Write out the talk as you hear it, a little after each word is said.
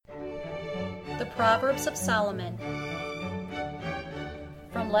The Proverbs of Solomon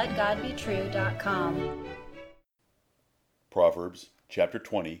from LetGodBetrue.com. Proverbs chapter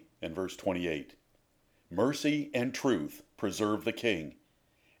 20 and verse 28. Mercy and truth preserve the king,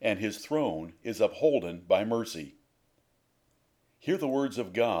 and his throne is upholden by mercy. Hear the words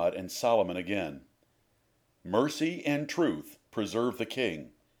of God and Solomon again. Mercy and truth preserve the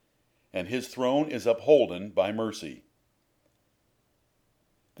king, and his throne is upholden by mercy.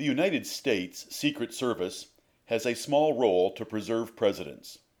 The United States Secret Service has a small role to preserve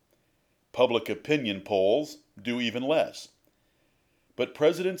presidents. Public opinion polls do even less. But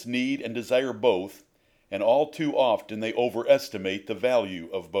presidents need and desire both, and all too often they overestimate the value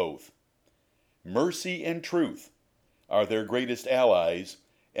of both. Mercy and truth are their greatest allies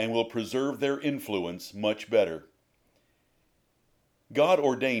and will preserve their influence much better. God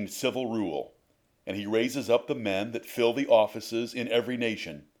ordained civil rule, and he raises up the men that fill the offices in every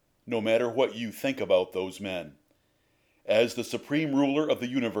nation, no matter what you think about those men. As the supreme ruler of the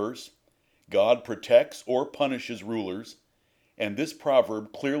universe, God protects or punishes rulers, and this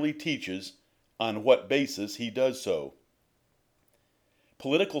proverb clearly teaches on what basis he does so.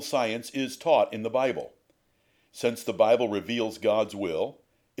 Political science is taught in the Bible. Since the Bible reveals God's will,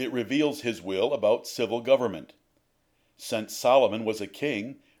 it reveals his will about civil government. Since Solomon was a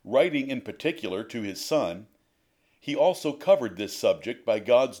king, writing in particular to his son, he also covered this subject by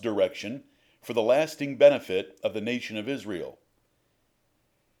God's direction for the lasting benefit of the nation of Israel.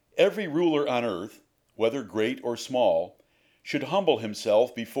 Every ruler on earth, whether great or small, should humble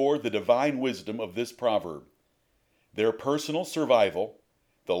himself before the divine wisdom of this proverb. Their personal survival,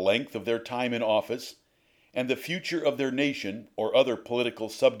 the length of their time in office, and the future of their nation or other political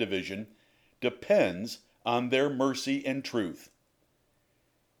subdivision depends on their mercy and truth.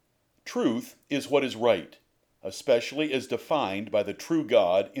 Truth is what is right, especially as defined by the true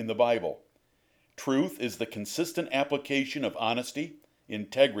God in the Bible. Truth is the consistent application of honesty,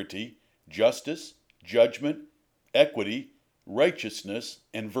 integrity, justice, judgment, equity, righteousness,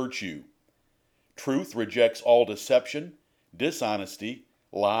 and virtue. Truth rejects all deception, dishonesty,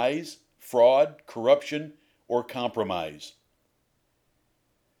 lies, fraud, corruption, or compromise.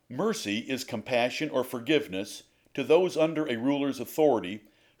 Mercy is compassion or forgiveness to those under a ruler's authority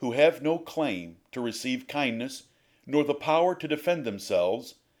who have no claim to receive kindness nor the power to defend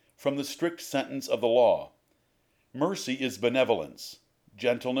themselves from the strict sentence of the law. Mercy is benevolence,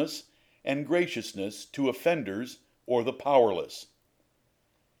 gentleness, and graciousness to offenders or the powerless.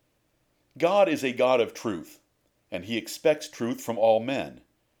 God is a God of truth, and he expects truth from all men,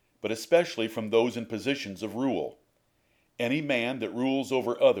 but especially from those in positions of rule. Any man that rules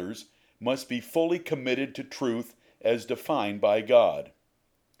over others must be fully committed to truth as defined by God.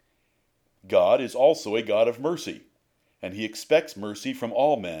 God is also a God of mercy, and he expects mercy from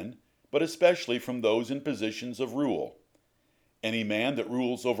all men, but especially from those in positions of rule. Any man that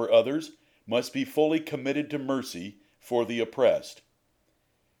rules over others must be fully committed to mercy for the oppressed.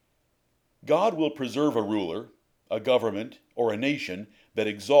 God will preserve a ruler, a government, or a nation that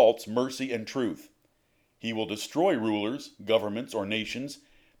exalts mercy and truth. He will destroy rulers, governments, or nations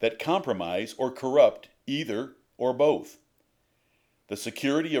that compromise or corrupt either or both. The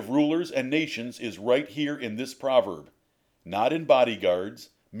security of rulers and nations is right here in this proverb, not in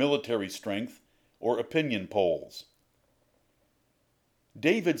bodyguards, military strength, or opinion polls.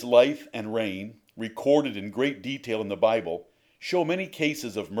 David's life and reign, recorded in great detail in the Bible, show many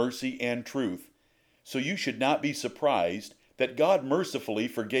cases of mercy and truth, so you should not be surprised that God mercifully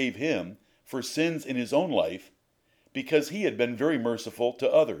forgave him for sins in his own life, because he had been very merciful to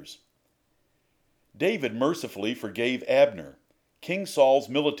others. David mercifully forgave Abner, King Saul's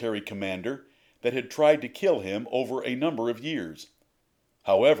military commander that had tried to kill him over a number of years.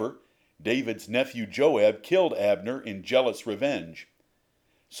 However, David's nephew Joab killed Abner in jealous revenge.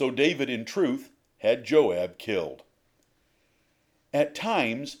 So David, in truth, had Joab killed. At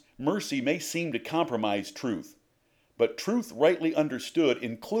times, mercy may seem to compromise truth, but truth rightly understood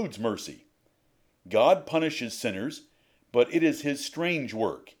includes mercy. God punishes sinners, but it is his strange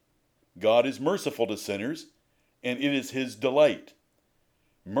work. God is merciful to sinners, and it is his delight.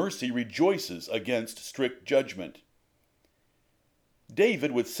 Mercy rejoices against strict judgment.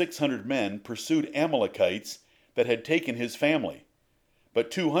 David with 600 men pursued Amalekites that had taken his family, but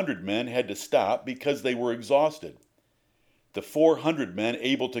 200 men had to stop because they were exhausted. The 400 men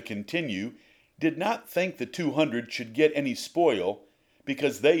able to continue did not think the 200 should get any spoil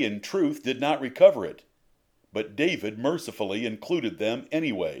because they in truth did not recover it, but David mercifully included them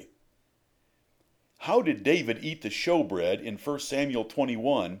anyway. How did David eat the showbread in 1 Samuel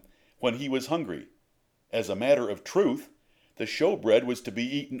 21 when he was hungry? As a matter of truth, the showbread was to be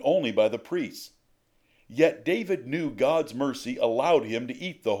eaten only by the priests. Yet David knew God's mercy allowed him to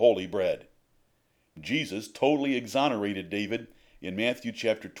eat the holy bread. Jesus totally exonerated David in Matthew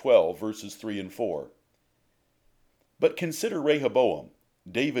chapter 12, verses 3 and 4. But consider Rehoboam,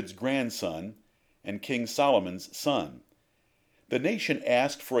 David's grandson and King Solomon's son. The nation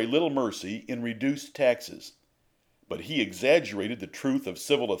asked for a little mercy in reduced taxes, but he exaggerated the truth of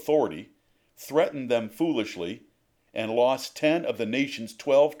civil authority, threatened them foolishly, and lost 10 of the nation's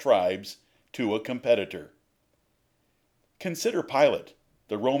 12 tribes to a competitor. Consider Pilate,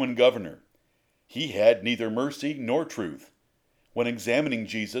 the Roman governor. He had neither mercy nor truth. When examining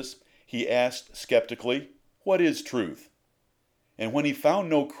Jesus, he asked skeptically, "What is truth?" And when he found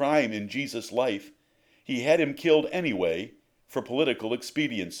no crime in Jesus' life, he had him killed anyway for political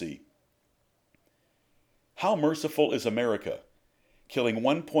expediency. How merciful is America, killing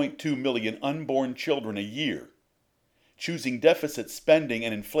 1.2 million unborn children a year, choosing deficit spending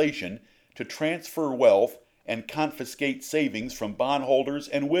and inflation to transfer wealth and confiscate savings from bondholders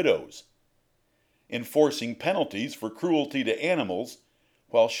and widows, enforcing penalties for cruelty to animals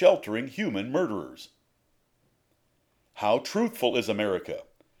while sheltering human murderers. How truthful is America,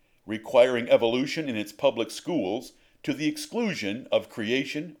 requiring evolution in its public schools to the exclusion of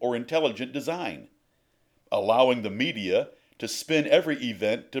creation or intelligent design, allowing the media to spin every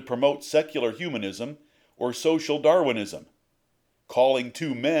event to promote secular humanism or social Darwinism, calling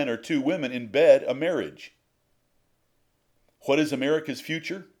 2 men or 2 women in bed a marriage. What is America's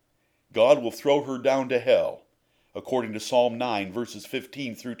future? God will throw her down to hell, according to Psalm 9, verses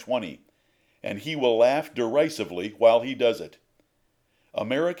 15 through 20, and he will laugh derisively while he does it.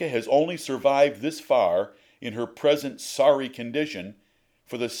 America has only survived this far in her present sorry condition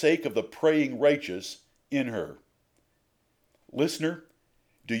for the sake of the praying righteous in her. Listener,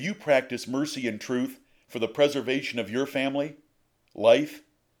 do you practice mercy and truth for the preservation of your family, life,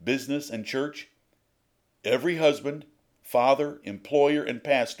 business, and church? Every husband, father, employer, and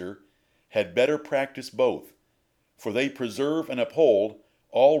pastor had better practice both, for they preserve and uphold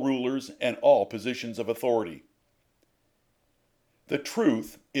all rulers and all positions of authority. The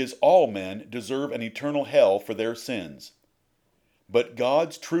truth is all men deserve an eternal hell for their sins. But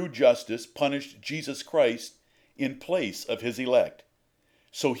God's true justice punished Jesus Christ in place of his elect,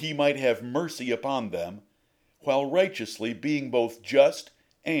 so he might have mercy upon them, while righteously being both just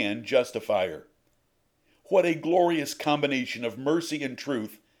and justifier. What a glorious combination of mercy and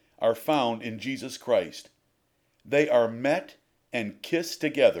truth are found in Jesus Christ. They are met and kissed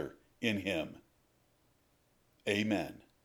together in him. Amen.